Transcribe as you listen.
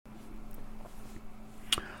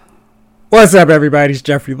What's up, everybody? It's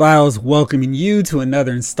Jeffrey Lyles welcoming you to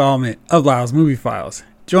another installment of Lyles Movie Files.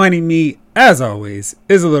 Joining me, as always,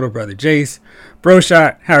 is a little brother Jace. Bro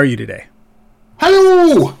Shot, how are you today?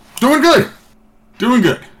 Hello! Doing good. Doing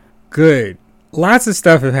good. Good. Lots of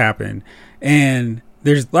stuff have happened, and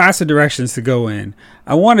there's lots of directions to go in.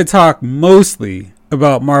 I want to talk mostly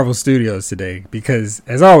about Marvel Studios today because,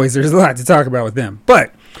 as always, there's a lot to talk about with them.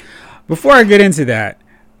 But before I get into that,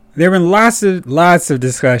 there have been lots of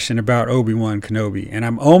discussion about Obi-Wan Kenobi, and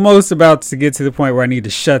I'm almost about to get to the point where I need to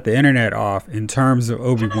shut the internet off in terms of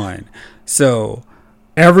Obi-Wan. So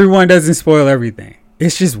everyone doesn't spoil everything.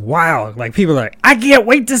 It's just wild. Like, people are like, I can't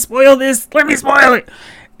wait to spoil this. Let me spoil it.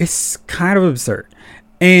 It's kind of absurd.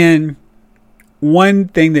 And one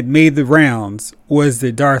thing that made the rounds was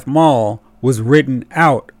that Darth Maul was written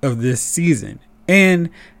out of this season. And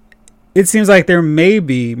it seems like there may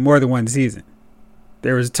be more than one season.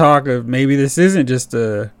 There was talk of maybe this isn't just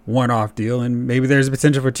a one-off deal and maybe there's a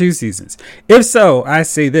potential for 2 seasons. If so, I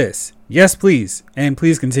say this. Yes, please. And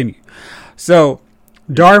please continue. So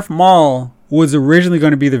Darth Maul was originally going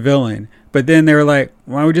to be the villain, but then they were like,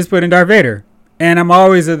 why don't we just put in Darth Vader? And I'm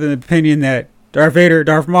always of the opinion that Darth Vader,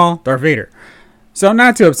 Darth Maul, Darth Vader. So I'm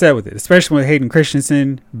not too upset with it, especially with Hayden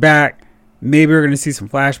Christensen back. Maybe we're going to see some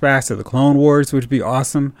flashbacks to the Clone Wars, which would be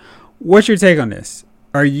awesome. What's your take on this?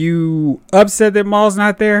 Are you upset that Maul's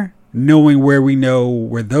not there, knowing where we know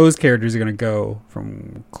where those characters are going to go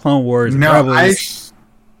from Clone Wars and Rebels?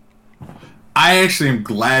 I actually am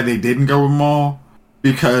glad they didn't go with Maul,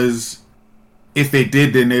 because if they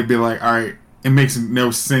did, then they'd be like, all right, it makes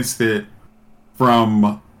no sense that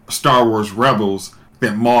from Star Wars Rebels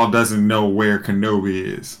that Maul doesn't know where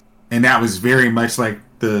Kenobi is. And that was very much like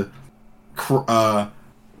the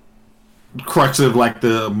crux of like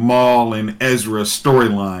the Maul and Ezra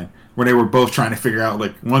storyline, where they were both trying to figure out,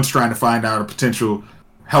 like, one's trying to find out a potential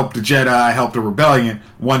help the Jedi, help the rebellion,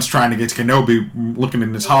 one's trying to get to Kenobi looking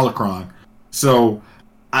in this holocron. So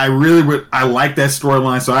I like that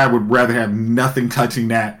storyline, so I would rather have nothing touching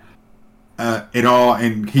that at all,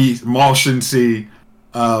 and Maul shouldn't see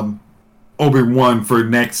Obi-Wan for the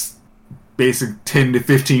next basic 10 to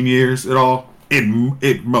 15 years at all. At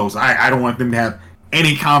most. I don't want them to have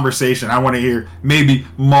any conversation. I want to hear maybe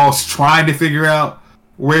Maul's trying to figure out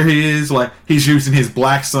where he is, like he's using his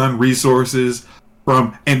Black Sun resources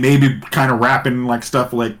and maybe kind of rapping like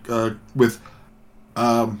stuff like with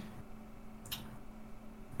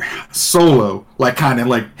Solo, like kind of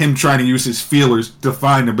like him trying to use his feelers to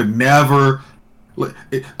find him, but never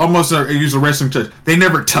almost use a wrestling touch. They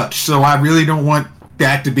never touch, so I really don't want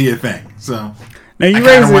that to be a thing. So now you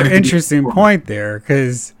raise an interesting point there,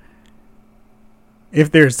 because if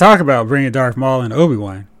there's talk about bringing Darth Maul and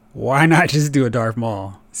Obi-Wan, why not just do a Darth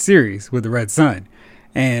Maul series with the Red Sun?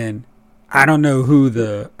 And I don't know who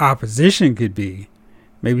the opposition could be.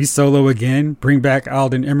 Maybe Solo again. Bring back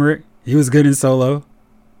Alden Ehrenreich. He was good in Solo.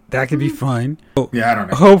 That could be fun. Yeah, I don't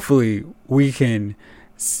know. Hopefully we can.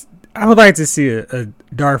 I would like to see a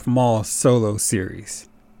Darth Maul Solo series.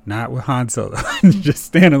 Not with Han Solo.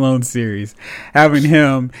 Just standalone series. Having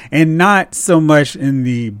him, and not so much in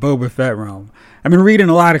the Boba Fett realm. I've been reading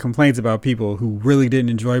a lot of complaints about people who really didn't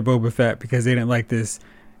enjoy Boba Fett because they didn't like this,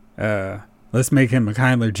 let's make him a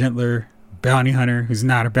kinder, gentler bounty hunter who's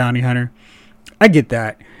not a bounty hunter. I get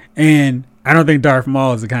that. And I don't think Darth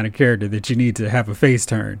Maul is the kind of character that you need to have a face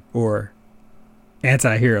turn or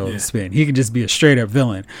anti-hero spin. He can just be a straight up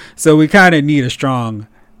villain. So we kind of need a strong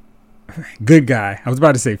good guy. I was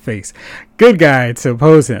about to say face. Good guy to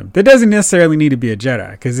oppose him. That doesn't necessarily need to be a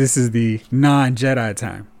Jedi, because this is the non-Jedi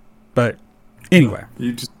time. But anyway,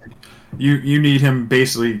 you need him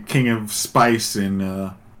basically King of Spice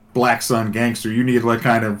and Black Sun Gangster. You need like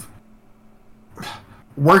kind of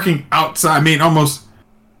working outside. I mean, almost.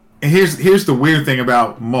 And here's the weird thing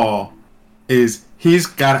about Maul is he's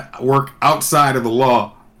got to work outside of the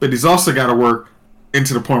law, but he's also got to work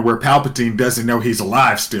into the point where Palpatine doesn't know he's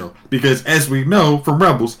alive still. Because as we know from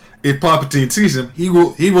Rebels, if Palpatine sees him, he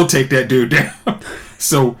will take that dude down.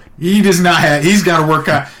 So he does not have. He's got to work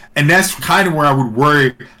out. And that's kind of where I would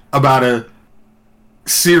worry about a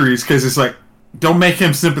series, because it's like, don't make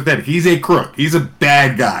him sympathetic. He's a crook. He's a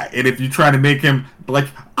bad guy. And if you try to make him like,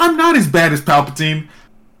 I'm not as bad as Palpatine,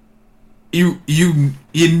 you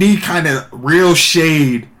need kind of real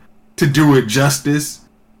shade to do it justice.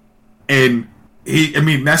 And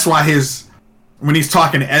that's why when he's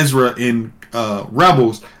talking to Ezra in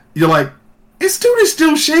Rebels, you're like, this dude is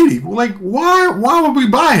still shady. Like, why would we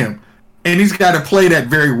buy him? And he's got to play that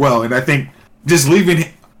very well. And I think just leaving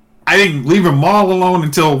Maul alone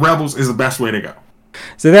until Rebels is the best way to go.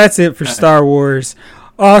 So that's it for Star Wars.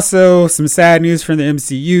 Also, some sad news from the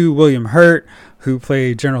MCU. William Hurt, who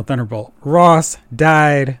played General Thunderbolt Ross,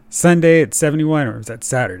 died Sunday at 71, or was that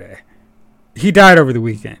Saturday? He died over the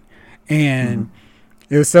weekend. And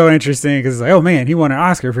it was so interesting because it's like, oh man, he won an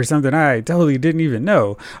Oscar for something I totally didn't even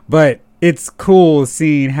know. But it's cool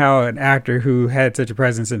seeing how an actor who had such a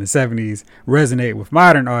presence in the 70s resonate with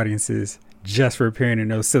modern audiences just for appearing in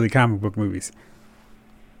those silly comic book movies.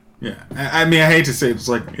 Yeah, I mean, I hate to say it's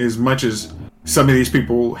like, as much as some of these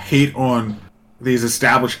people hate on these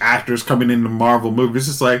established actors coming into Marvel movies,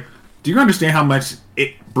 it's like, do you understand how much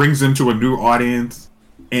it brings them to a new audience,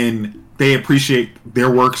 and they appreciate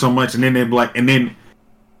their work so much, and then they're like, and then,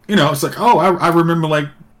 you know, it's like, oh, I remember, like,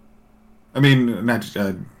 I mean, not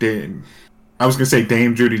Dame, I was gonna say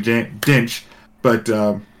Dame Judi Dench, but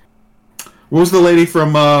what was the lady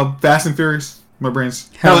from Fast and Furious? My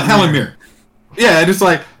brain's Helen Mirren. Yeah, and it's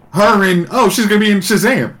like, her and, oh, she's gonna be in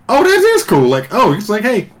Shazam. Oh, that is cool. Like, oh, it's like,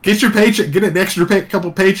 hey, get your paycheck, get an extra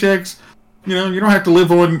couple paychecks. You know, you don't have to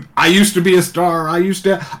live on, I used to be a star. I used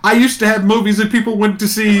to have movies that people went to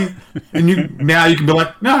see, and now you can be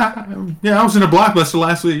like, nah, yeah, I was in a blockbuster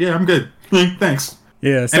last week. Yeah, I'm good. Thanks.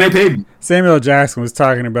 Yeah, and they paid me. Samuel Jackson was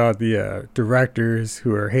talking about the directors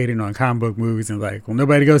who are hating on comic book movies and like, well,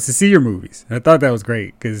 nobody goes to see your movies. And I thought that was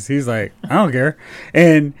great because he's like, I don't care.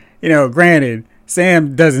 And, you know, granted,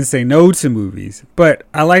 Sam doesn't say no to movies, but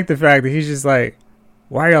I like the fact that he's just like,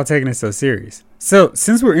 why are y'all taking it so serious? So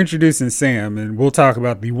since we're introducing Sam, and we'll talk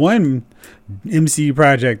about the one MCU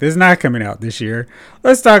project that's not coming out this year,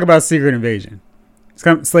 let's talk about Secret Invasion.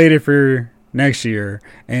 It's slated for next year,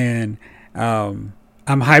 and I'm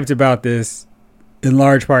hyped about this in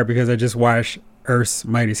large part because I just watched Earth's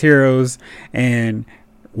Mightiest Heroes and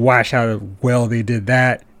watched how well they did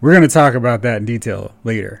that. We're going to talk about that in detail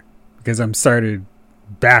later, because I'm started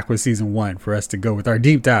back with season 1 for us to go with our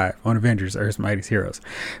deep dive on Avengers Earth's Mightiest Heroes.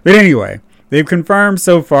 But anyway, they've confirmed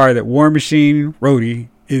so far that War Machine Rhodey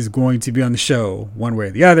is going to be on the show one way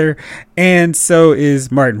or the other, and so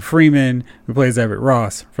is Martin Freeman, who plays Everett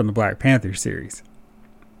Ross from the Black Panther series.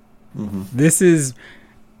 This is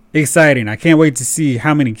exciting. I can't wait to see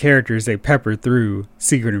how many characters they pepper through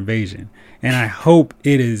Secret Invasion, and I hope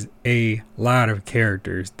it is a lot of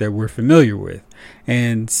characters that we're familiar with,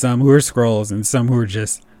 and some who are Skrulls and some who are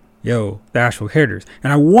just, the actual characters.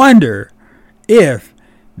 And I wonder if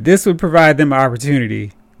this would provide them an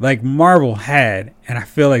opportunity like Marvel had, and I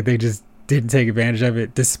feel like they just didn't take advantage of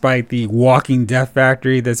it, despite the walking death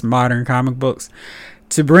factory that's modern comic books,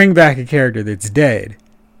 to bring back a character that's dead.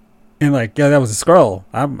 And like, that was a Skrull.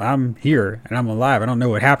 I'm here and I'm alive. I don't know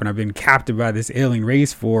what happened. I've been captured by this alien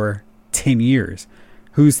race for 10 years.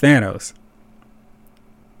 Who's Thanos?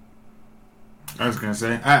 I was gonna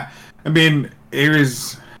say, I mean, there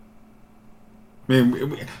is. I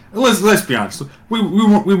mean, let's be honest.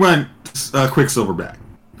 We want Quicksilver back.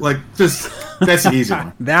 Like, just that's the easy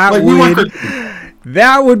one.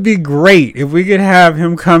 That would be great if we could have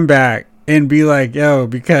him come back and be like,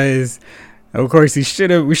 because of course we should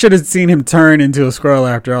have seen him turn into a Skrull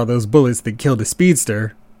after all those bullets that killed the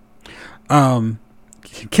speedster.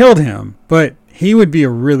 Killed him, but he would be a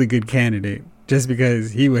really good candidate just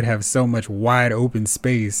because he would have so much wide open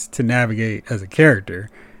space to navigate as a character.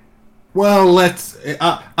 Well,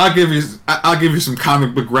 I'll give you some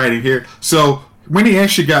comic book writing here. So when he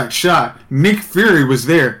actually got shot, Nick Fury was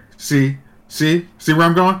there. See where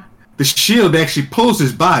I'm going? The Shield actually pulls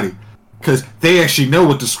his body because they actually know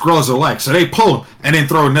what the Skrulls are like. So they pull him and then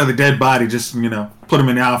throw another dead body. Just put him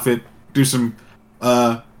in the outfit. Do some.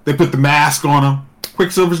 They put the mask on him.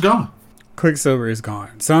 Quicksilver's gone. Quicksilver is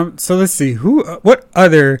gone. So let's see what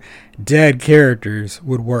other dead characters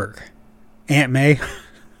would work. Aunt May.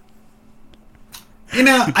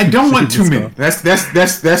 I don't want too many. That's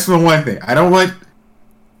the one thing.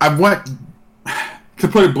 I want to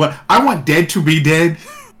put it blunt. I want dead to be dead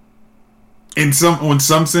in some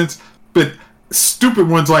sense, but stupid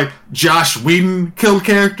ones like Josh Whedon killed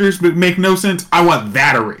characters but make no sense. I want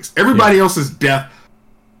that erased. Everybody else's death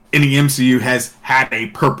in the MCU has had a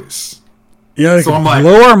purpose. So I'm like,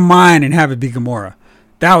 blow our mind and have it be Gamora.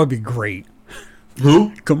 That would be great.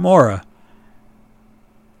 Who? Gamora.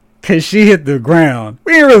 Because she hit the ground.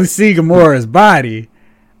 We didn't really see Gamora's body.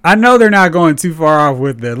 I know they're not going too far off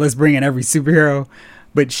with the let's bring in every superhero,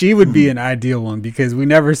 but she would be an ideal one because we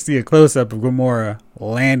never see a close-up of Gamora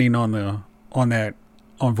landing on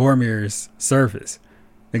Vormir's surface.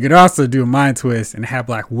 They could also do a mind twist and have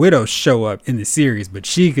Black Widow show up in the series, but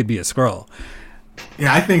she could be a Skrull.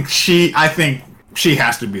 Yeah, I think she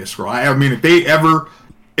has to be a Skrull. I mean,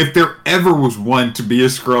 if there ever was one to be a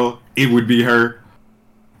Skrull, it would be her.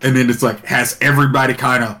 And then it's like, has everybody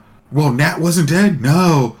kind of well, Nat wasn't dead?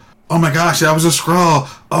 No. Oh my gosh, that was a Skrull.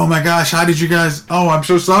 Oh my gosh, how did you guys... Oh, I'm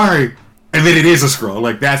so sorry. And then it is a Skrull.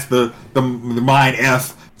 Like, that's the mind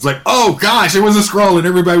F. It's like, oh gosh, it was a Skrull, and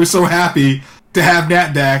everybody was so happy to have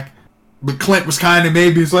Nat back. But Clint was kind of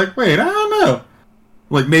maybe, he's like, wait, I don't know.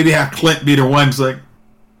 Like, maybe have Clint be the one's like,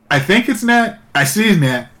 I think it's Nat. I see it's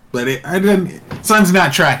Nat, but something's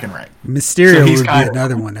not tracking right. Mysterio would be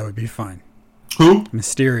another one that would be fun. Who?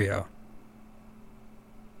 Mysterio.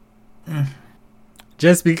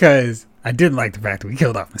 Just because I didn't like the fact that we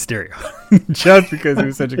killed off Mysterio. Just because he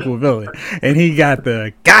was such a cool villain. And he got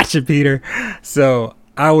the gotcha, Peter. So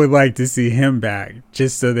I would like to see him back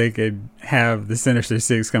just so they could have the Sinister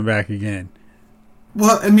Six come back again.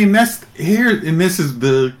 Well, I mean, that's here, and this is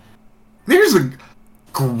there's a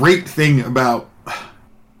great thing about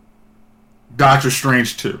Doctor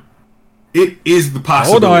Strange 2. It is the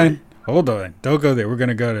possibility. Hold on. Don't go there. We're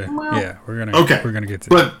gonna go to we're gonna get to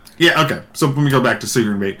But yeah, okay. So when we go back to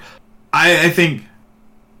Secret Invasion, I think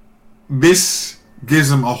this gives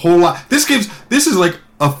them a whole lot. This is like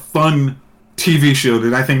a fun TV show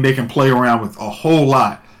that I think they can play around with a whole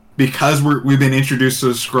lot because we've been introduced to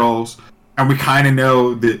the Skrulls and we kind of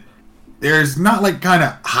know that there's not like kind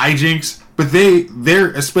of hijinks, but they're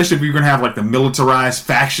especially if you're gonna have like the militarized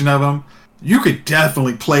faction of them, you could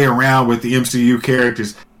definitely play around with the MCU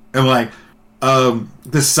characters. And like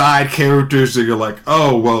the side characters that you're like,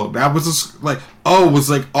 oh well, that was was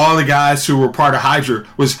like all the guys who were part of Hydra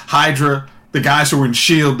was Hydra. The guys who were in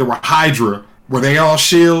Shield that were Hydra, were they all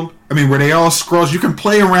Shield? I mean, were they all Skrulls? You can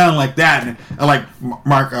play around like that, and like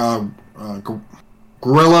Mark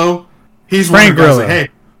Grillo, he's Frank Grillo. Like, hey,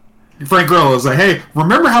 Frank Grillo is like, hey,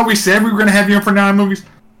 remember how we said we were going to have you in for 9 movies,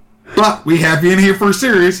 but we have you in here for a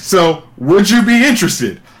series. So would you be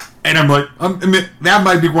interested? And I'm like, that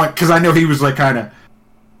might be one, because I know he was like kind of,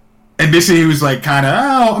 initially he was like kind of,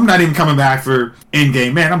 oh, I'm not even coming back for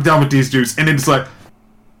Endgame, man, I'm done with these dudes. And then it's like,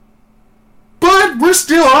 but we're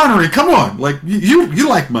still honoring, come on, like, you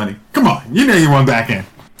like money, come on, you know you want back in.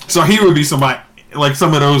 So he would be somebody, like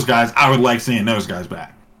some of those guys, I would like seeing those guys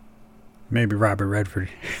back. Maybe Robert Redford.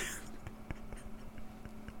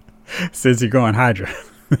 Since you're going Hydra.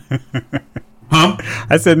 Huh?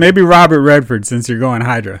 I said maybe Robert Redford since you're going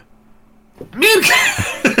Hydra.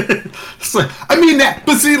 It's like, I mean that,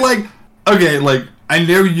 but see, like, okay, like I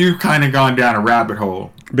know you kind of gone down a rabbit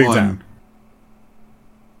hole. Big time.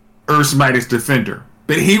 Earth's Mightiest Defender,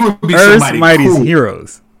 but he would be Earth's somebody Mightiest cool.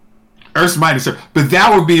 Heroes. Earth's Mightiest, but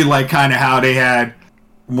that would be like kind of how they had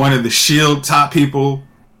one of the Shield top people.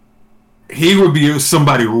 He would be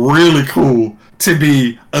somebody really cool to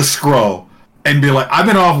be a Skrull and be like, I've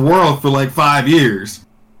been off world for like 5 years.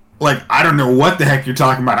 Like, I don't know what the heck you're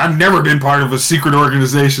talking about. I've never been part of a secret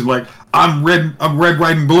organization. Like, I'm red,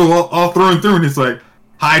 white, and blue all through and through. And it's like,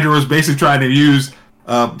 Hydra was basically trying to use,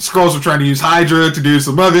 Skrulls were trying to use Hydra to do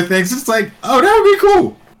some other things. It's like, oh, that would be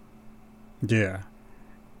cool. Yeah.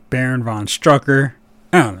 Baron von Strucker.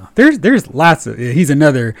 I don't know. There's lots of, he's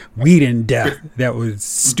another Whedon death that was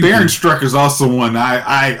stupid. Baron Strucker is also one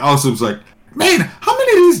I also was like, man, how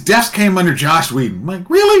many of these deaths came under Joss Whedon? I'm like,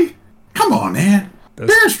 really? Come on, man.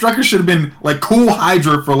 Baron Strucker should have been like cool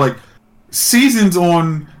Hydra for like seasons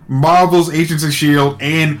on Marvel's Agents of S.H.I.E.L.D.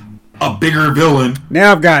 and a bigger villain.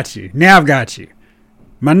 Now I've got you.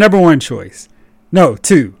 My number one choice. No,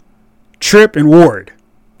 2. Trip and Ward.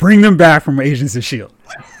 Bring them back from Agents of S.H.I.E.L.D.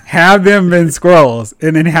 Have them been Skrulls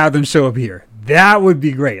and then have them show up here. That would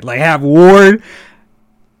be great. Like have Ward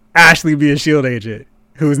actually be a S.H.I.E.L.D. agent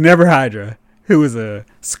who was never Hydra, who was a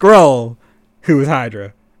Skrull who was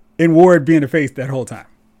Hydra, and Ward being the face that whole time.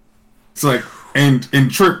 It's like, and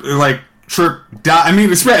Trip die. I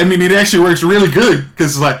mean, it actually works really good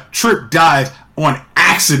because it's like Trip dies on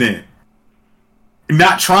accident,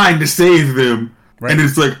 not trying to save them, right. And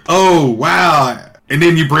it's like, oh wow, and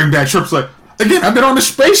then you bring back Trip's like, again, I've been on the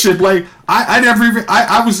spaceship, like I never even,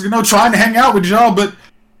 I was trying to hang out with y'all, but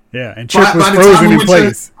yeah, and Trip was frozen in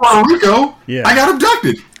place. Puerto Rico, yeah, I got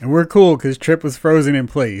abducted, and we're cool because Trip was frozen in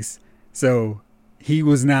place, so he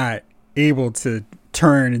was not able to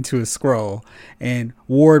turn into a Skrull, and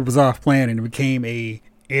Ward was off planet and became a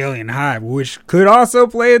alien hive, which could also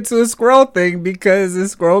play into a Skrull thing because the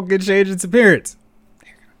Skrull can change its appearance.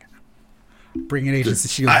 Bringing Agents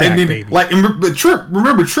of S.H.I.E.L.D. back, baby. Like, but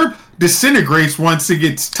Trip disintegrates once he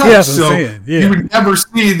gets touched, yeah, so you would never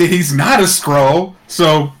see that he's not a Skrull.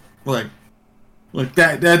 So, like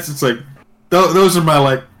that's it's like those are my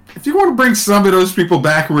like. If you want to bring some of those people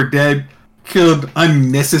back who are dead, killed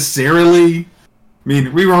unnecessarily, I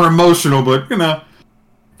mean, we were emotional, but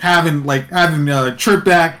having Trip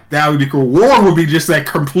back, that would be cool. War would be just that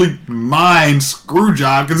complete mind screw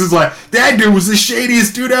job, because it's like, that dude was the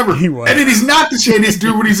shadiest dude ever. He was. And then he's not the shadiest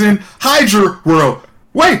dude when he's in Hydra world.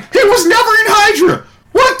 Wait, he was never in Hydra.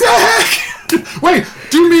 What the heck? Wait,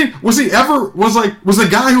 do you mean was the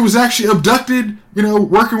guy who was actually abducted?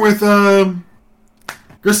 Working with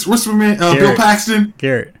what's my man? Bill Paxton.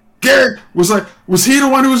 Garrett was he the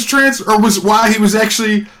one who was trans, or was why he was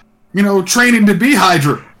actually training to be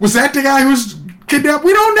Hydra? Was that the guy who was kidnapped?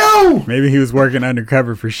 We don't know. Maybe he was working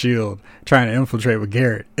undercover for S.H.I.E.L.D., trying to infiltrate with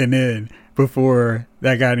Garrett, and then before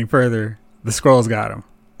that got any further, the Skrulls got him.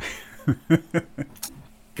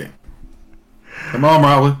 Okay. Come on,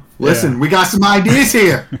 Marlon. Listen, we got some ideas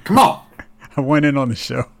here. Come on. I went in on the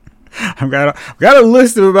show. I've got a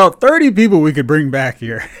list of about 30 people we could bring back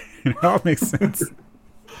here. It all makes sense.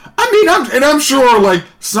 I mean, I'm sure, like,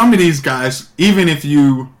 some of these guys, even if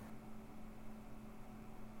you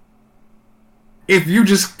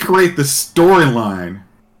just create the storyline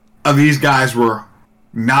of these guys were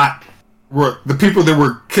the people that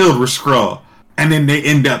were killed were Skrull, and then they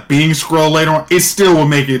end up being Skrull later on, it still will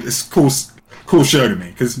make it a cool show to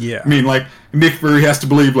me. Because, I mean, like, Nick Fury has to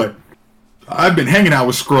believe, like, I've been hanging out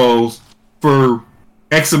with Skrulls for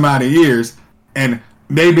X amount of years, and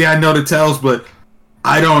maybe I know the tales, but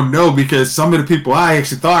I don't know, because some of the people I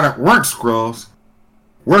actually thought weren't Skrulls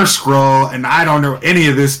were Skrull, and I don't know any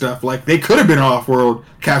of this stuff. Like, they could have been off-world,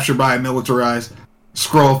 captured by a militarized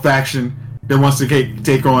Skrull faction that wants to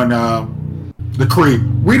take on the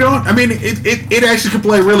Kree. We don't. I mean, it actually could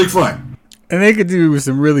play really fun, and they could do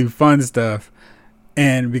some really fun stuff.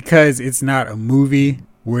 And because it's not a movie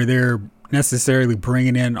where they're necessarily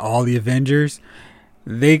bringing in all the Avengers,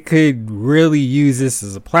 they could really use this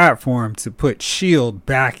as a platform to put S.H.I.E.L.D.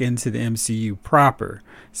 back into the MCU proper.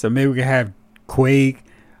 So maybe we could have Quake,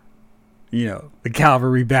 the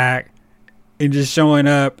Cavalry back, and just showing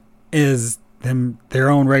up as their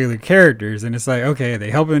own regular characters. And it's like, okay, are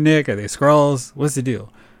they helping Nick? Are they Skrulls? What's the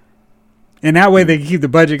deal? And that way they can keep the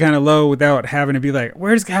budget kind of low without having to be like,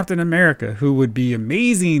 where's Captain America? Who would be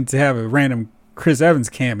amazing to have a random Chris Evans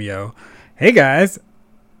cameo. Hey guys,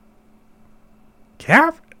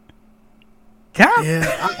 Cap?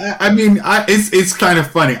 Yeah, I mean, it's kind of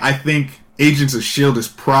funny. I think Agents of S.H.I.E.L.D. is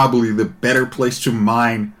probably the better place to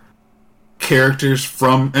mine characters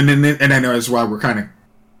from, and I know that's why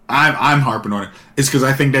I'm harping on it. It's because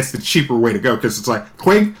I think that's the cheaper way to go, because it's like,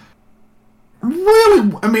 Quake,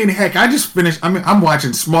 really, I mean, heck, I just finished, I'm watching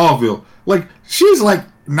Smallville. Like, she's like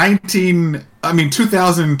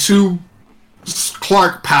 2002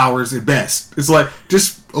 Clark powers at best. It's like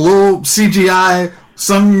just a little CGI,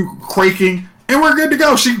 some quaking, and we're good to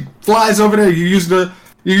go. She flies over there. You use the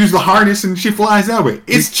harness, and she flies that way.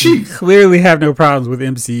 It's cheap. Clearly, have no problems with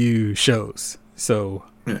MCU shows, so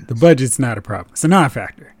the budget's not a problem. It's a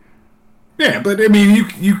non-factor. Yeah, but I mean,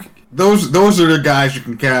 you those are the guys you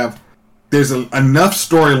can have. There's enough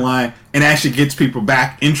storyline and actually gets people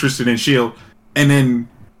back interested in S.H.I.E.L.D. And then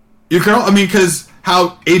you can, because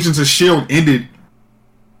how Agents of S.H.I.E.L.D. ended,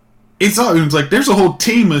 it was like there's a whole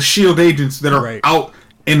team of S.H.I.E.L.D. agents that are out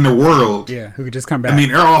in the world. Yeah, who could just come back. I mean,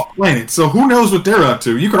 they're off planet, so who knows what they're up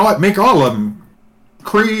to? You could make all of them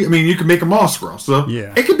Kree. I mean, you can make them all Skrull. So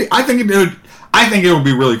yeah, it could be. I think it would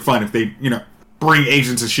be really fun if they bring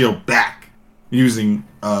Agents of S.H.I.E.L.D. back using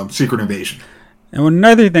Secret Invasion. And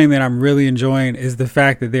another thing that I'm really enjoying is the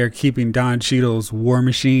fact that they're keeping Don Cheadle's War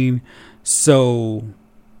Machine so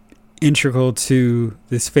integral to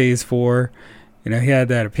this Phase 4. He had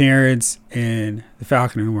that appearance in The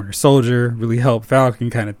Falcon and Winter Soldier, really helped Falcon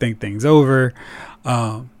kind of think things over.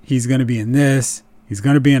 He's going to be in this. He's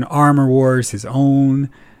going to be in Armor Wars, his own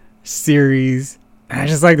series. And I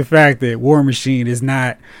just like the fact that War Machine is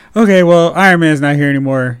not, okay, well, Iron Man's not here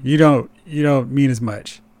anymore. You don't mean as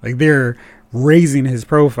much. Like, they're raising his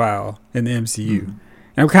profile in the MCU. Mm-hmm. And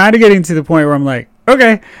I'm kind of getting to the point where I'm like,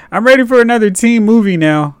 okay, I'm ready for another team movie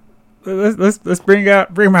now. Let's bring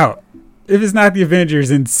them out. If it's not the Avengers,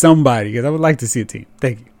 then somebody, because I would like to see a team.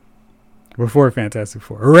 Thank you. Before Fantastic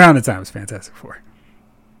Four, around the time it's Fantastic Four.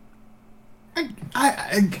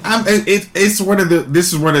 This is one of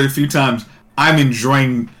the few times I'm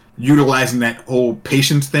enjoying utilizing that whole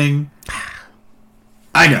patience thing.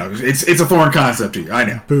 I know it's a foreign concept to you. I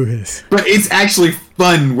know, Boo-hiss. But it's actually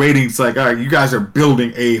fun waiting. It's like, all right, you guys are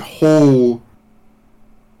building a whole.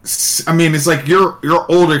 I mean, it's like your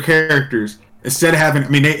older characters, instead of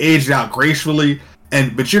having, they aged out gracefully,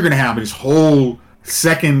 but you're gonna have this whole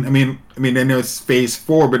second. I mean, I know it's Phase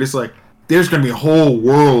 4, but it's like there's gonna be a whole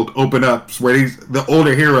world open up where the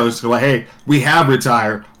older heroes are like, hey, we have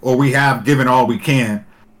retired or we have given all we can,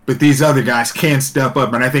 but these other guys can step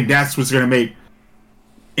up, and I think that's what's going to make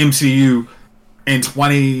MCU in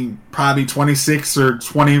 2026 or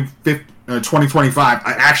 2025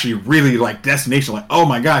 actually really like destination. Like, oh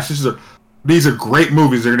my gosh, these are great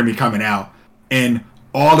movies that are going to be coming out, and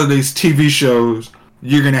all of these TV shows,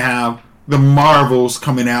 you're going to have the Marvels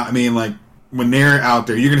coming out. I mean, like, when they're out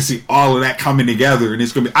there, you're going to see all of that coming together, and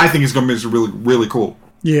I think it's going to be really, really cool.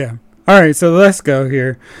 Yeah. All right, so let's go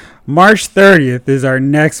here. March 30th is our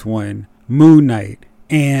next one, Moon Knight.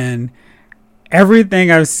 And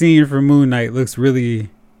everything I've seen for Moon Knight looks really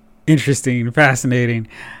interesting, fascinating.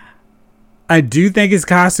 I do think his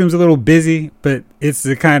costume's a little busy, but it's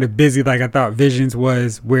the kind of busy like I thought Visions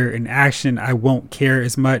was, where in action I won't care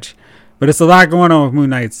as much. But it's a lot going on with Moon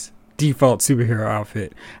Knight's default superhero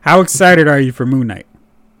outfit. How excited are you for Moon Knight?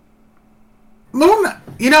 Moon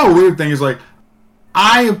Knight, weird thing is, like,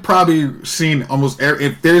 I have probably seen almost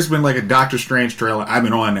if there's been like a Doctor Strange trailer, I've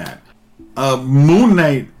been on that. Moon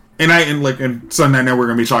Knight, and Sunday Night we're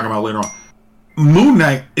gonna be talking about later on. Moon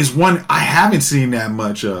Knight is one I haven't seen that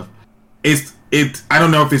much of. I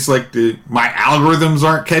don't know if it's like my algorithms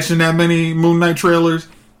aren't catching that many Moon Knight trailers,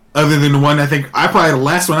 other than the one the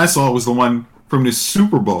last one I saw was the one from the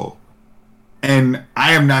Super Bowl, and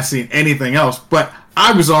I have not seen anything else. But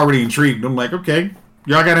I was already intrigued. I'm like, okay,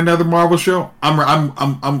 y'all got another Marvel show?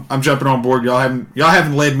 I'm jumping on board. Y'all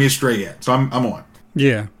haven't led me astray yet, so I'm on.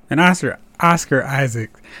 Yeah, and Oscar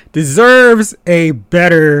Isaac deserves a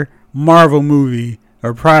better Marvel movie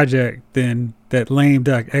or project than that lame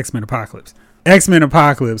duck X-Men Apocalypse. X-Men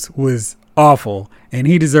Apocalypse was awful, and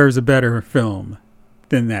he deserves a better film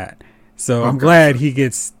than that. So I'm glad he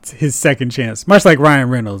gets his second chance, much like Ryan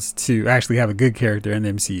Reynolds, to actually have a good character in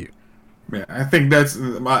the MCU. Yeah, I think this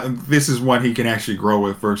is one he can actually grow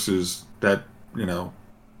with versus that,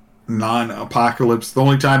 non-Apocalypse. The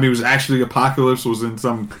only time he was actually Apocalypse was in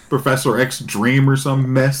some Professor X dream or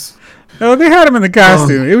some mess. No, they had him in the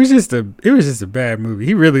costume. It was just a bad movie.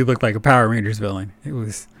 He really looked like a Power Rangers villain. It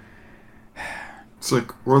was. It's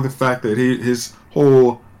like, or the fact that his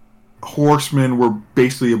whole horsemen were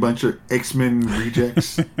basically a bunch of X-Men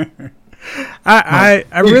rejects. I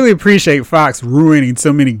really appreciate Fox ruining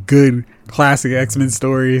so many good classic X-Men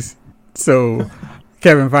stories. So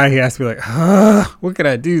Kevin Feige has to be like, what could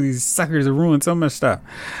I do? These suckers are ruining so much stuff.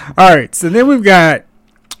 All right, so then we've got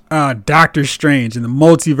Doctor Strange in the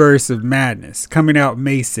Multiverse of Madness coming out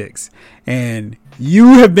May 6th. And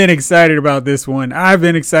you have been excited about this one. I've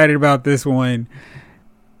been excited about this one.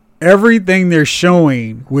 Everything they're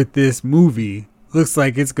showing with this movie looks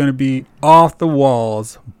like it's going to be off the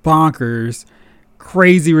walls, bonkers,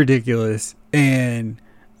 crazy ridiculous, and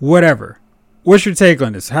whatever. What's your take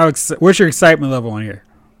on this? What's your excitement level on here?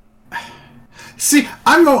 See,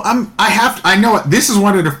 I know this is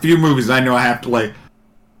one of the few movies I know I have to like.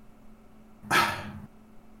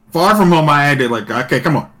 Far From Home, I had to like, okay,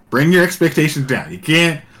 come on, bring your expectations down. You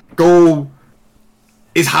can't go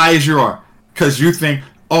as high as you are because you think,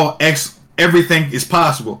 everything is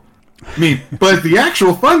possible. I mean, but the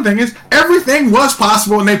actual fun thing is everything was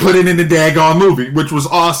possible and they put it in the daggone movie, which was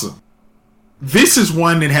awesome. This is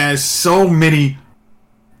one that has so many.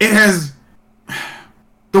 It has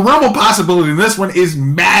the realm of possibility in this one is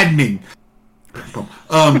maddening.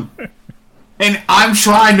 And I'm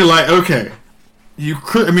trying to like, okay, you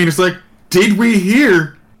could. I mean, it's like, did we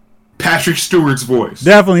hear Patrick Stewart's voice?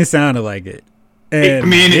 Definitely sounded like it.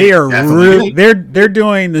 And they're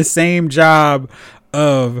doing the same job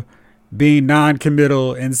of being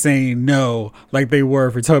non-committal and saying no, like they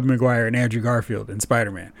were for Tobey Maguire and Andrew Garfield in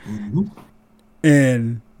Spider-Man. Mm-hmm.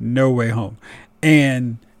 And No Way Home.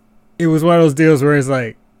 And it was one of those deals where it's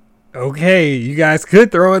like, okay, you guys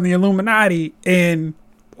could throw in the Illuminati, and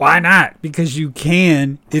why not? Because you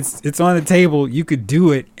can. It's on the table. You could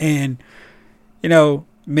do it. And,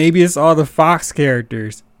 maybe it's all the Fox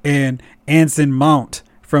characters and Anson Mount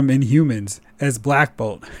from Inhumans as Black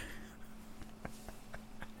Bolt.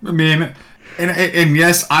 I mean, and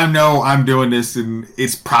yes, I know I'm doing this, and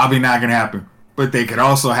it's probably not going to happen. But they could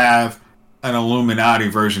also have an Illuminati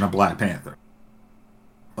version of Black Panther.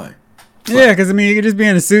 Yeah, because you could just be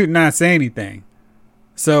in a suit and not say anything.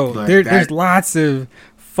 So there's lots of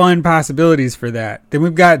fun possibilities for that. Then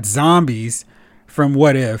we've got zombies from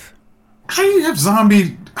What If. How do you have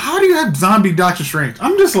zombie Doctor Strange?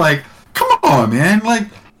 I'm just like, come on, man! Like,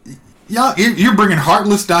 y'all, you're bringing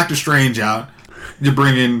heartless Doctor Strange out. You're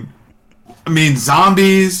bringing,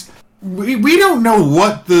 zombies. We don't know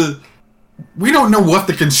what the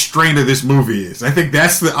constraint of this movie is. I think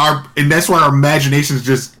that's why our imagination is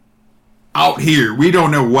just out here. We don't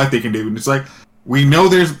know what they can do, and it's like, we know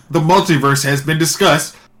the multiverse has been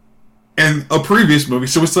discussed. in a previous movie.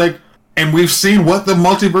 So it's like, and we've seen what the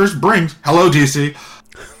multiverse brings. Hello, DC.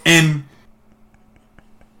 And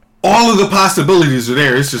all of the possibilities are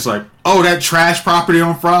there. It's just like, oh, that trash property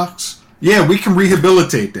on Fox? Yeah, we can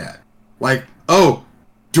rehabilitate that. Like, oh,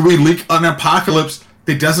 do we leak an apocalypse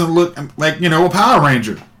that doesn't look like, a Power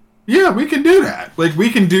Ranger? Yeah, we can do that. Like,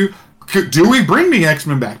 we can do we bring the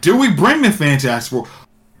X-Men back? Do we bring the Fantastic Four?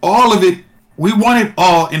 All of it, we want it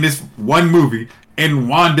all in this one movie, and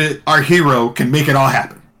Wanda, our hero, can make it all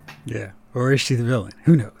happen. Yeah, or is she the villain?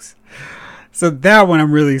 Who knows? So that one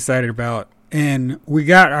I'm really excited about. And we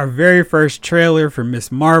got our very first trailer for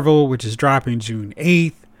Ms. Marvel, which is dropping June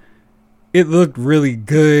 8th. It looked really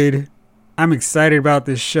good. I'm excited about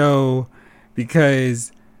this show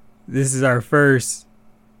because this is our first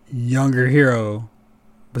younger hero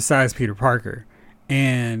besides Peter Parker.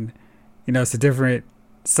 And, it's a different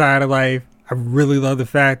side of life. I really love the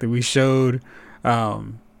fact that we showed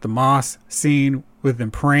the Moss scene with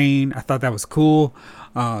them praying. I thought that was cool.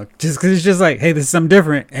 Just because it's just like, hey, this is something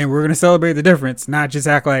different, and we're gonna celebrate the difference, not just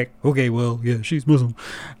act like, okay, well, yeah, she's Muslim,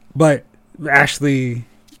 but actually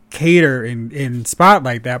cater and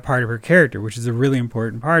spotlight that part of her character, which is a really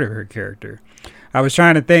important part of her character. I was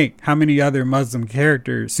trying to think how many other Muslim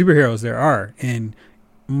superheroes there are in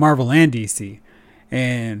Marvel and DC,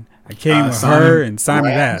 and I came with her and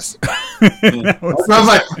Simon Bass. I was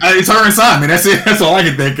like, it's her and Simon. That's it. That's all I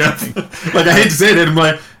can think of. Like, I hate to say that. I'm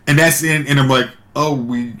like, and that's in, and I'm like, oh,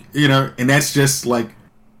 and that's just like,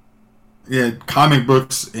 yeah, comic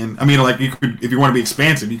books. And I mean, like, you could, if you want to be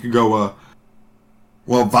expansive, you could go,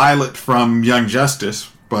 Violet from Young Justice,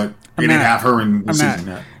 but you didn't have her in the season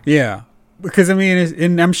yet. Yeah, because I mean,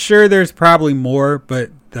 and I'm sure there's probably more,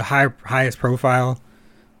 but the highest profile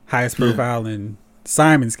in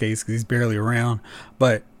Simon's case, because he's barely around,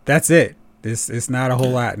 but that's it. It's not a whole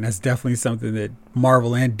lot, and that's definitely something that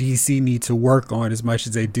Marvel and DC need to work on as much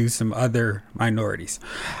as they do some other minorities.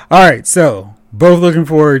 All right, so both looking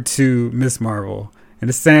forward to Ms. Marvel, and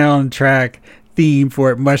the soundtrack theme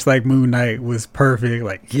for it, much like Moon Knight, was perfect.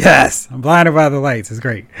 Like, yes, I'm blinded by the lights. It's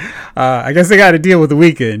great. I guess they got to deal with the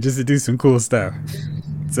weekend just to do some cool stuff.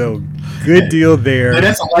 So good deal there. Yeah,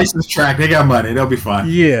 that's a licensed track. They got money. They'll be fine.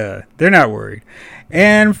 Yeah, they're not worried.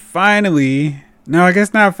 And finally, no, I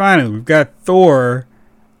guess not finally, we've got Thor,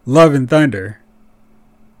 Love and Thunder.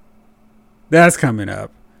 That's coming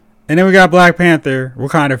up. And then we got Black Panther,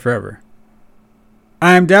 Wakanda Forever.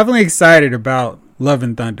 I'm definitely excited about Love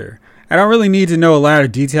and Thunder. I don't really need to know a lot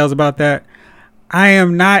of details about that. I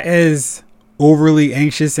am not as overly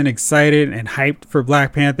anxious and excited and hyped for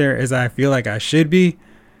Black Panther as I feel like I should be.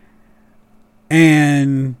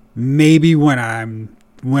 And maybe when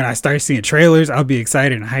I start seeing trailers, I'll be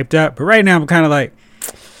excited and hyped up. But right now, I'm kind of like,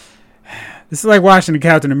 this is like watching the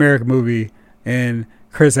Captain America movie and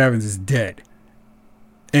Chris Evans is dead.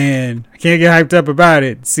 And I can't get hyped up about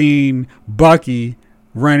it, seeing Bucky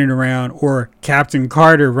running around or Captain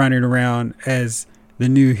Carter running around as the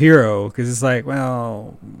new hero. Because it's like,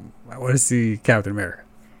 well, I want to see Captain America.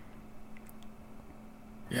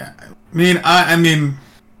 Yeah. I mean, I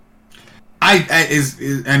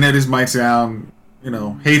know this might sound,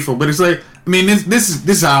 hateful, but it's like, I mean, this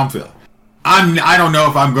is how I'm feeling. I don't know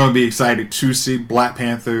if I'm going to be excited to see Black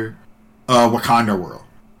Panther, Wakanda World.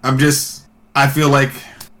 I feel like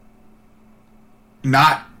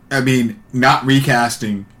not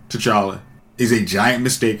recasting T'Challa is a giant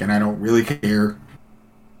mistake, and I don't really care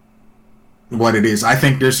what it is. I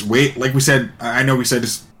think there's like we said, I know we said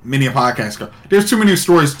this many a podcast ago, there's too many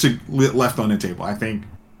stories left on the table, I think.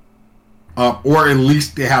 Or at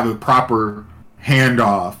least they have a proper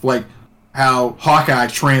handoff, like how Hawkeye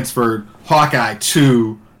transferred Hawkeye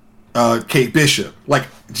to Kate Bishop. Like,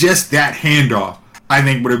 just that handoff, I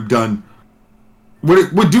think would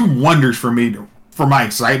do wonders for me, for my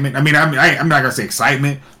excitement. I mean, I'm not gonna say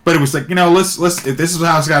excitement, but it was like, let's if this is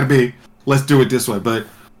how it's got to be, let's do it this way. But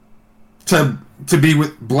to be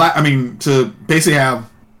with to basically have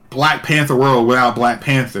Black Panther World without Black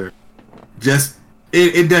Panther, just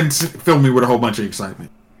it doesn't fill me with a whole bunch of excitement.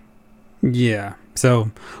 Yeah,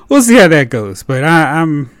 so we'll see how that goes. But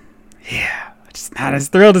I'm just not as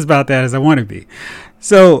thrilled about that as I want to be.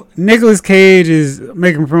 So Nicolas Cage is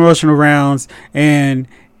making promotional rounds, and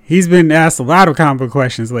he's been asked a lot of comic book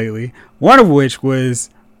questions lately. One of which was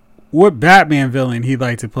what Batman villain he'd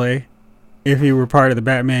like to play if he were part of the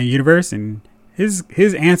Batman universe, and his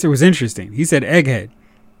answer was interesting. He said Egghead.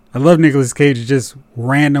 I love Nicolas Cage's just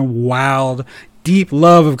random, wild, deep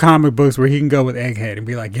love of comic books where he can go with Egghead and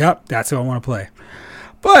be like, yep, that's who I want to play.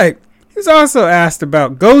 But he was also asked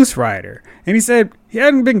about Ghost Rider, and he said he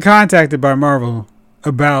hadn't been contacted by Marvel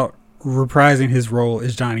about reprising his role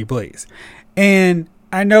as Johnny Blaze. And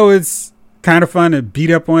I know it's kind of fun to beat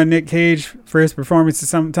up on Nick Cage for his performances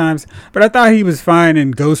sometimes, but I thought he was fine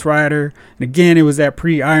in Ghost Rider. And again, it was that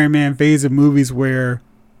pre-Iron Man phase of movies where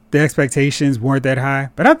the expectations weren't that high.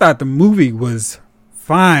 But I thought the movie was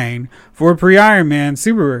fine for a pre-Iron Man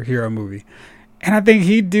superhero movie. And I think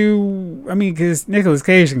he'd do, I mean, because Nicolas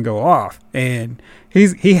Cage can go off. And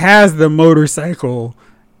he has the motorcycle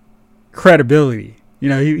credibility. You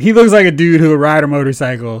know, he looks like a dude who would ride a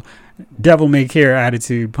motorcycle, devil may care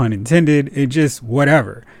attitude, pun intended, and just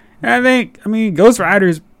whatever. And I think, I mean, Ghost Rider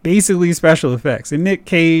is basically special effects. And Nick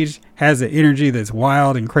Cage has an energy that's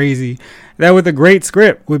wild and crazy that with a great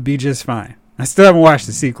script would be just fine. I still haven't watched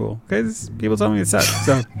the sequel because people told me it sucked.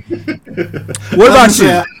 So, what about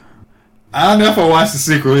you? I don't know if I watched the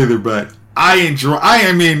sequel either, but I enjoyed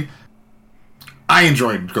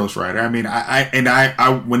Ghost Rider. I mean,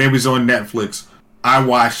 I when it was on Netflix, I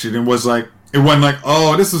watched it and was like, it wasn't like,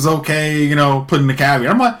 oh, this is okay, you know, putting the caveat.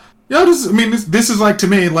 I'm like, yo, this is like, to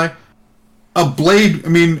me, like a Blade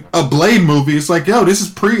movie. It's like, yo, this is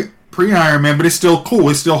pre Iron Man, but it's still cool.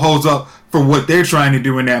 It still holds up for what they're trying to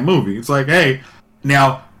do in that movie. It's like, hey,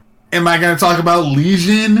 now, am I going to talk about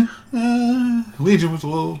Legion? Legion was a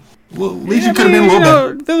little Legion could have been a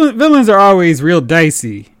little better. Villains are always real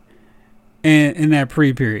dicey in that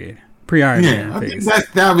pre-Iron Man phase.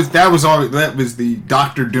 That was the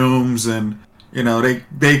Doctor Dooms, and you know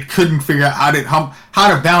they couldn't figure out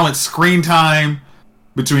how to balance screen time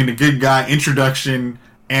between the good guy introduction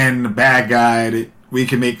and the bad guy that we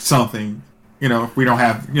can make something. You know, if we don't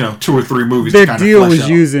have 2 or 3 movies. Their deal was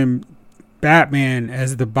using Batman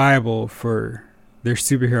as the Bible for their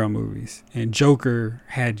superhero movies, and Joker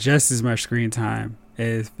had just as much screen time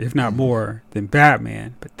as, if not more, than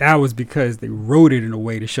Batman. But that was because they wrote it in a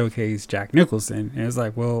way to showcase Jack Nicholson, and it's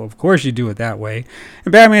like, well, of course you do it that way.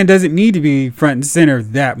 And Batman doesn't need to be front and center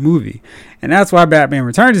of that movie, and that's why Batman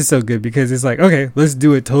Returns is so good, because it's like, okay, let's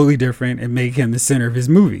do it totally different and make him the center of his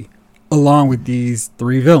movie, along with these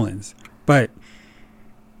 3 villains. But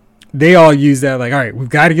they all use that, like, all right, we've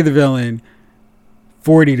got to give the villain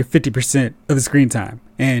 40 to 50% of the screen time,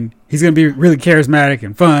 and he's going to be really charismatic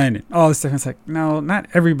and fun and all this stuff. It's like, no, not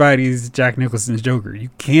everybody's Jack Nicholson's Joker. You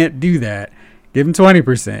can't do that. Give him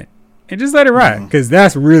 20% and just let it ride, because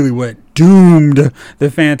that's really what doomed the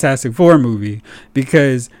Fantastic Four movie,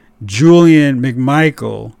 because Julian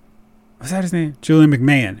McMichael, was that his name? Julian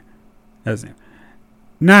McMahon. That was his name.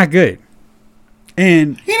 Not good.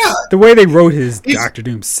 And the way they wrote his Doctor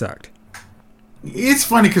Doom sucked. It's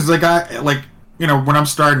funny because when I'm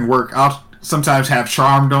starting work, I'll sometimes have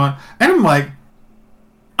Charmed on, and I'm like,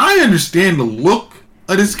 I understand the look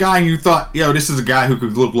of this guy, and you thought, yo, this is a guy who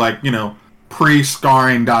could look like,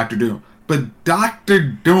 pre-scarring Doctor Doom. But Doctor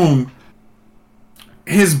Doom,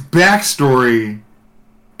 his backstory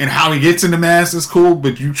and how he gets in the mask is cool,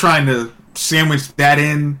 but you trying to sandwich that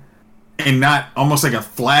in and not almost like a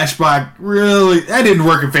flashback, really, that didn't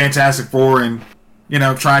work in Fantastic Four, and,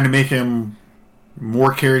 trying to make him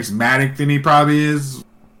more charismatic than he probably is.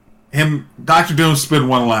 Dr. Doom spitting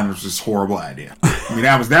one-liners was just a horrible idea. I mean,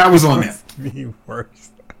 that was on that. The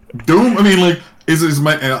worst. Doom, I mean, like,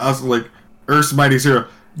 I was like, Earth's Mightiest Hero.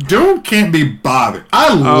 Doom can't be bothered.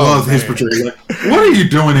 I love his portrayal. Like, what are you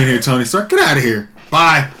doing in here, Tony Stark? Get out of here.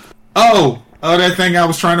 Bye. Oh, that thing I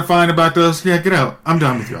was trying to find about those. Yeah, get out. I'm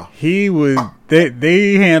done with y'all. He was.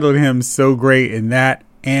 They handled him so great in that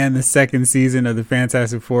and the second season of the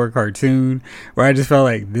Fantastic Four cartoon, where I just felt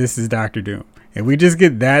like this is Doctor Doom. If we just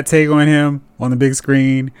get that take on him on the big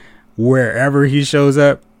screen, wherever he shows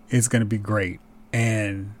up, it's going to be great.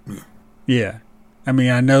 And yeah, I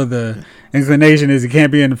mean, I know the inclination is he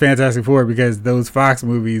can't be in the Fantastic Four because those Fox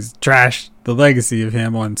movies trashed the legacy of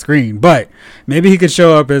him on screen. But maybe he could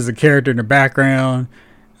show up as a character in the background,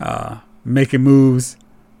 making moves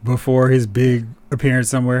before his big appearance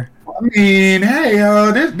somewhere. I mean, hey,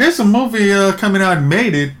 there's a movie coming out and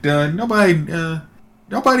made it. Nobody,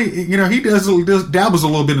 he dabbles a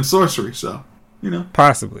little bit in sorcery, so,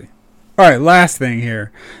 Possibly. All right, last thing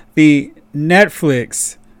here. The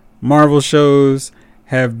Netflix Marvel shows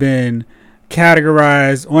have been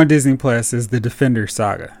categorized on Disney Plus as the Defender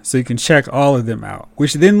Saga, so you can check all of them out,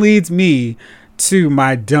 which then leads me to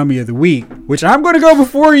my dummy of the week, which I'm going to go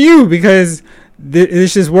before you because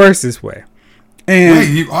this just works this way. And wait,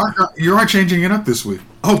 you are changing it up this week.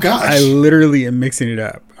 Oh gosh. I literally am mixing it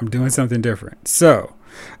up. I'm doing something different. So,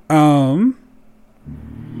 of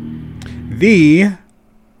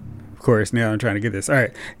course, now I'm trying to get this. All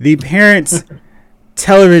right. The Parents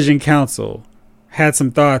Television Council had some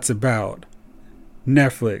thoughts about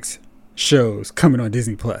Netflix shows coming on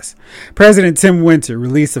Disney Plus. President Tim Winter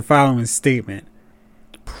released the following statement,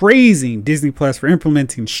 praising Disney Plus for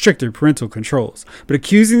implementing stricter parental controls, but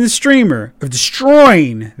accusing the streamer of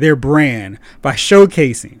destroying their brand by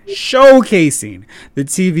showcasing the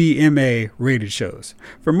TVMA rated shows.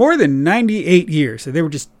 For more than 98 years, so they were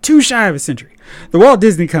just too shy of a century, the Walt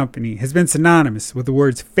Disney Company has been synonymous with the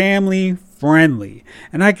words family friendly,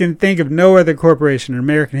 and I can think of no other corporation in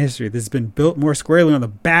American history that's been built more squarely on the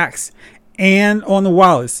backs and on the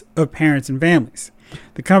wallets of parents and families.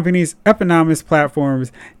 The company's eponymous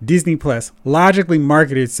platforms, Disney Plus, logically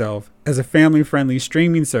marketed itself as a family-friendly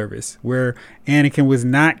streaming service where Anakin was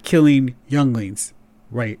not killing younglings.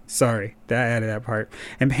 Right, sorry, that added that part.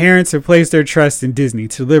 And parents have placed their trust in Disney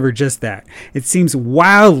to deliver just that. It seems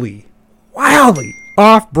wildly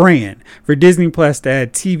off-brand for Disney Plus to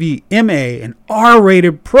add TV, MA, and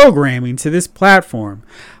R-rated programming to this platform,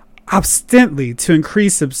 ostensibly to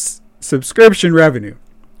increase subscription revenue.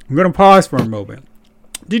 I'm going to pause for a moment.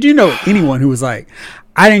 Did you know anyone who was like,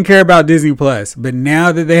 I didn't care about Disney Plus, but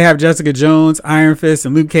now that they have Jessica Jones, Iron Fist,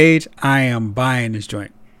 and Luke Cage, I am buying this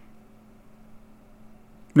joint?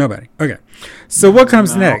 Nobody. Okay. So what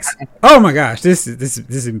comes next? Oh my gosh, this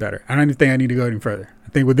is even better. I don't even think I need to go any further. I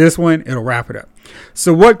think with this one, it'll wrap it up.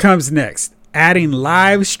 So what comes next? Adding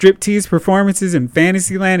live striptease performances in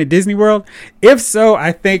Fantasyland at Disney World? If so,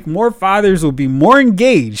 I think more fathers will be more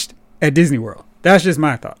engaged at Disney World. That's just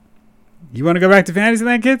my thought. You want to go back to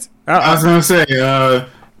Fantasyland, kids? I was going to say,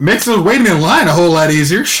 makes those waiting in line a whole lot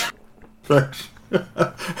easier.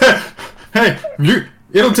 Hey,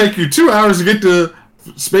 it'll take you 2 hours to get to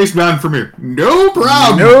Space Mountain from here. No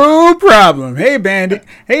problem. No problem. Hey,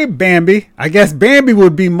 Bambi. I guess Bambi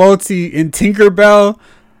would be Multi and Tinkerbell.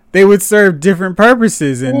 They would serve different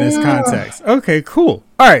purposes in this context. Okay, cool.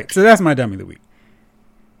 All right, so that's my dummy of the week.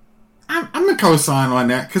 I'm going to co-sign on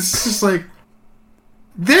that because it's just like,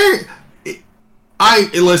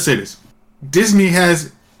 let's say this. Disney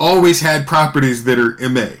has always had properties that are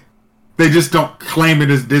MA. They just don't claim it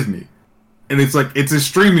as Disney. And it's like, it's a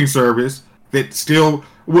streaming service that still,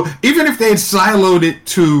 well, even if they had siloed it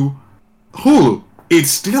to Hulu,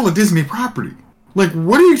 it's still a Disney property. Like,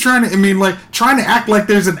 what are you trying to, trying to act like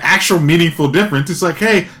there's an actual meaningful difference. It's like,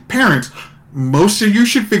 hey, parents, most of you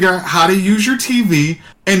should figure out how to use your TV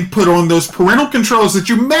and put on those parental controls that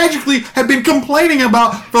you magically have been complaining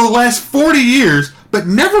about for the last 40 years, but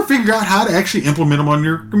never figure out how to actually implement them on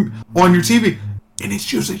your TV. And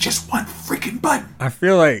it's usually just one freaking button. I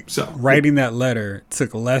feel like writing that letter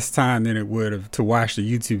took less time than it would have to watch the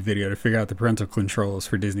YouTube video to figure out the parental controls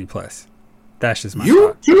for Disney Plus. That's just my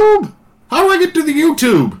thought. YouTube? How do I get to the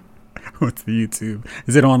YouTube? What's the YouTube?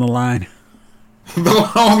 Is it on the line? On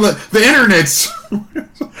the internets.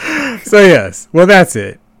 So yes, well that's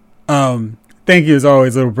it. Thank you as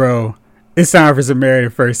always, little bro. It's time for some Married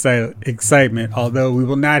at First Sight excitement, although we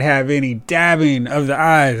will not have any dabbing of the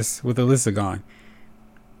eyes with Alyssa gone.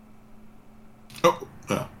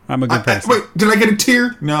 I'm a good person. Wait, did I get a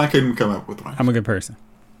tear? No, I couldn't come up with one. I'm a good person.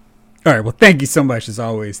 All right, well, thank you so much as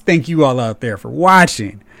always. Thank you all out there for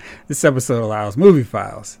watching. This episode allows Movie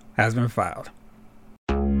Files has been filed.